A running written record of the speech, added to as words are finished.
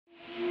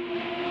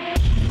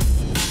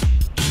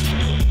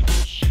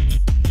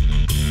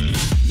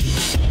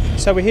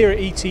So we're here at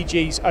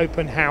ETG's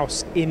open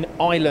house in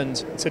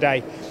Ireland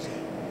today.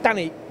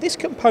 Danny, this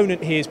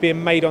component here is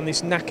being made on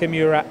this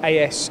Nakamura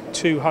AS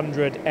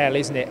 200L,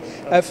 isn't it?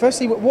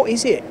 Firstly, what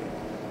is it?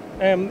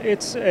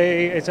 It's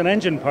an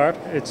engine part.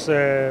 It's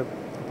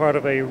part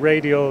of a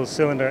radial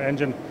cylinder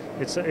engine.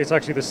 It's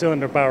actually the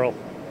cylinder barrel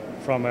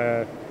from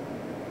a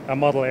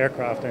model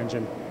aircraft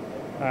engine,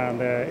 and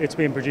it's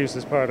being produced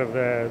as part of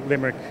the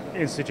Limerick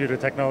Institute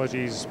of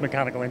Technology's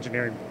mechanical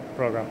engineering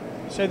program.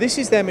 So this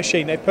is their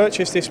machine. They've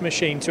purchased this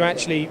machine to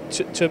actually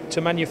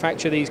to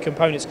manufacture these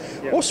components.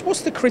 Yeah.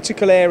 What's the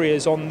critical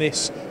areas on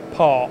this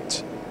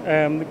part?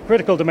 The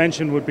critical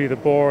dimension would be the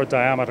bore,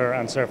 diameter,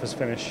 and surface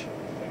finish.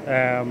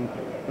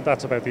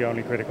 That's about the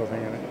only critical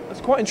thing in it. I was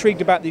quite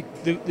intrigued about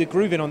the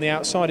grooving on the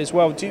outside as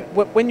well.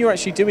 When you're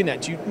actually doing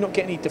that, do you not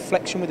get any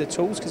deflection with the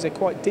tools because they're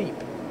quite deep?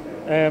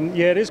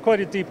 Yeah, it is quite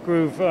a deep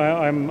groove.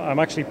 I'm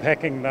actually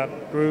pecking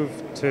that groove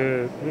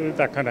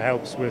that kind of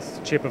helps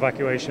with chip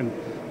evacuation,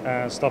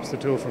 stops the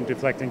tool from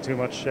deflecting too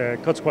much,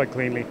 cuts quite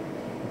cleanly,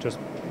 just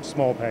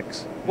small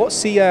pecks.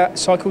 What's the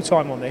cycle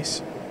time on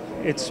this?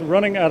 It's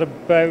running at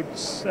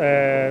about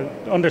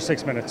under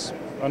 6 minutes.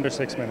 Under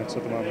 6 minutes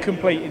at the moment.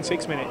 Complete in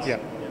 6 minutes? Yeah.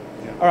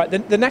 All right, the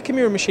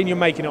Nakamura machine you're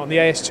making it on, the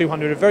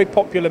AS200, a very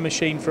popular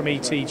machine from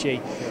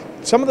ETG.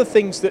 Some of the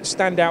things that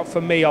stand out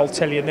for me, I'll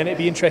tell you, and then it'd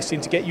be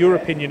interesting to get your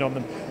opinion on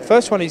them.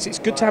 First one is it's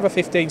good to have a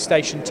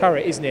 15-station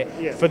turret, isn't it,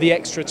 yeah, for the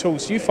extra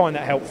tools. Do you find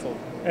that helpful?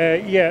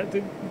 Yeah,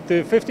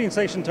 the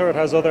 15-station turret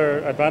has other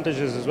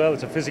advantages as well.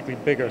 It's a physically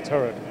bigger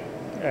turret.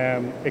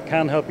 It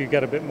can help you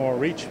get a bit more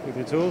reach with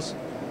your tools.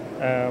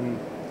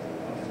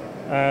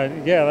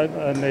 Yeah,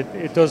 and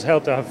it does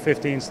help to have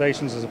 15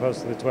 stations as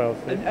opposed to the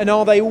 12. And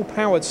are they all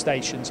powered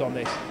stations on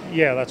this?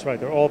 Yeah, that's right.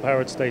 They're all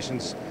powered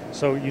stations.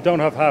 So you don't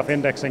have half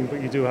indexing,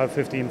 but you do have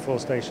 15 full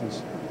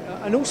stations.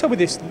 And also with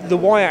this, the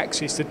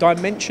Y-axis, the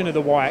dimension of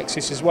the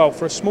Y-axis as well,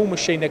 for a small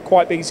machine, they're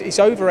quite big. It's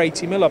over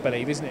 80 mil, I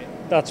believe, isn't it?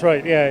 That's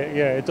right, yeah.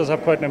 It does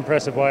have quite an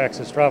impressive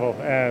Y-axis travel.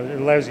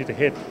 It allows you to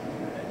hit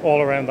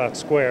all around that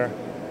square,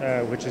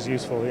 which is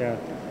useful, yeah.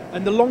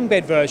 And the long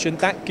bed version,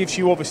 that gives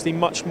you obviously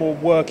much more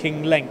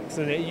working length.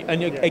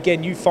 And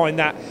again, you find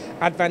that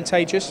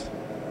advantageous?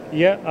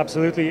 Yeah,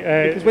 absolutely.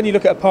 Because when you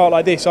look at a part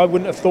like this, I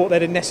wouldn't have thought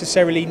they'd have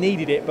necessarily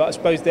needed it, but I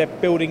suppose they're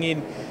building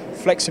in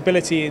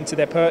flexibility into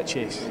their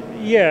purchase.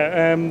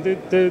 Yeah,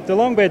 the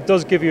long bed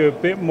does give you a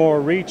bit more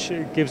reach.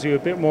 It gives you a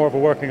bit more of a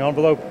working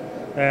envelope.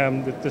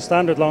 The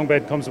standard long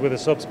bed comes with a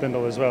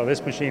sub-spindle as well.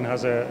 This machine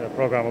has a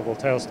programmable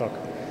tailstock.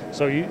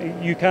 So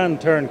you can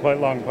turn quite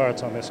long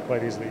parts on this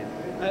quite easily.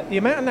 The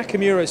amount of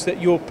Nakamuras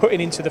that you're putting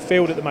into the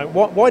field at the moment,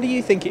 why do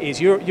you think it is?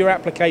 Your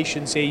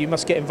applications here, you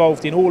must get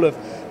involved in all of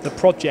the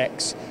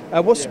projects.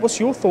 What's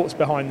your thoughts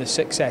behind the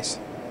success?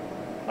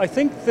 I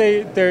think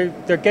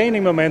they're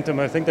gaining momentum.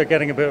 I think they're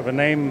getting a bit of a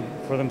name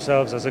for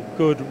themselves as a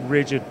good,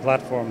 rigid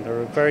platform.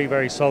 They're a very,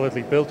 very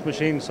solidly built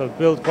machine, so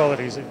build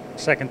quality is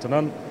second to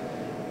none.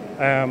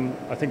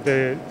 I think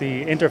the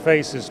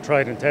interface is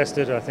tried and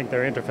tested. I think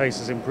their interface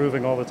is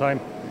improving all the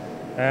time.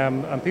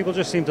 And people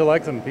just seem to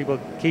like them. People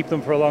keep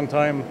them for a long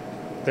time.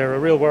 They're a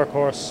real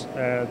workhorse.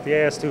 The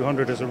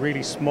AS200 is a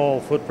really small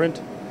footprint.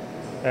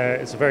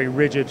 It's a very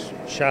rigid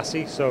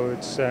chassis, so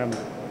it's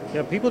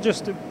people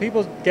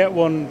get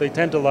one, they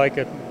tend to like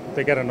it,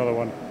 they get another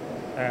one,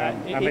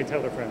 and they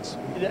tell their friends.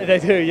 They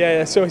do, yeah.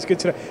 That's always good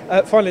to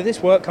know. Finally, this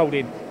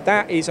Workholding,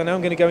 that is, I know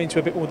I'm going to go into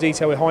a bit more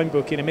detail with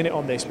Heimbrook in a minute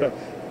on this, but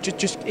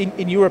just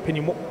in your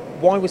opinion,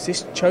 why was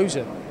this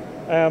chosen?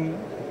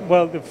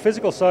 Well, the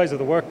physical size of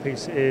the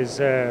workpiece is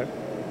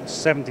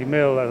 70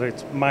 mil at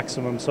its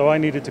maximum, so I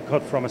needed to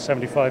cut from a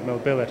 75 mil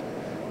billet,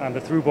 and the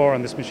through bore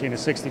on this machine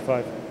is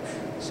 65.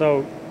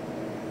 So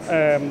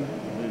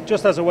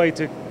just as a way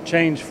to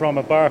change from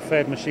a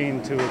bar-fed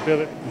machine to a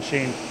billet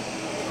machine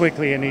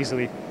quickly and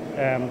easily,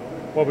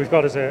 what we've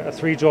got is a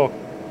 3-jaw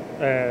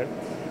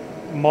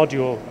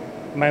module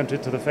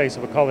mounted to the face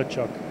of a collet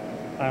chuck.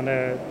 And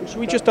should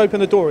we just open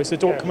the door? Is the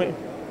door coming?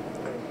 Sure.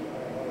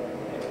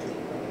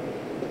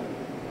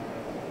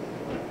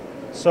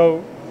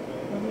 So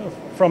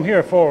from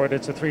here forward,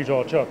 it's a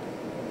 3-jaw chuck,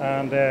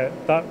 and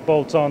that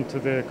bolts onto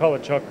the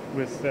collet chuck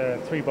with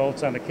 3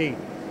 bolts and a key.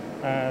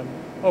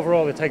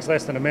 Overall, it takes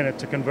less than a minute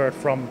to convert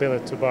from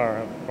billet to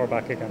bar or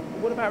back again.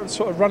 What about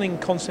sort of running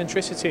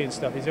concentricity and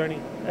stuff? Is there any?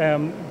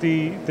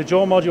 The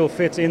jaw module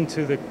fits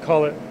into the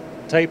collet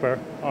taper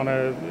on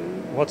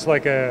what's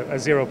like a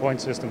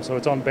 0-point system, so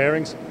it's on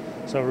bearings.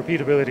 So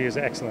repeatability is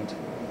excellent.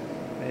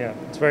 Yeah,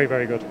 it's very,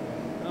 very good.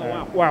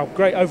 Oh, wow,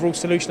 great overall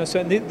solution.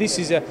 Certainly, this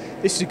is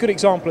a good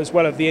example as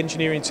well of the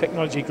engineering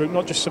technology group,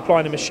 not just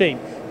supplying a machine,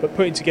 but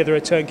putting together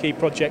a turnkey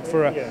project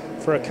for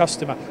a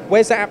customer.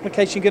 Where's that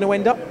application going to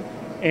end up?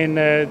 In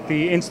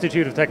the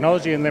Institute of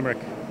Technology in Limerick.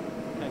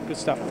 Good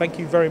stuff. Thank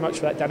you very much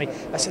for that, Danny.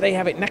 So there you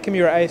have it,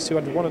 Nakamura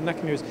AS200, one of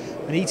Nakamura's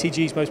and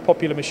ETG's most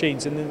popular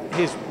machines, and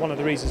here's one of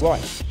the reasons why.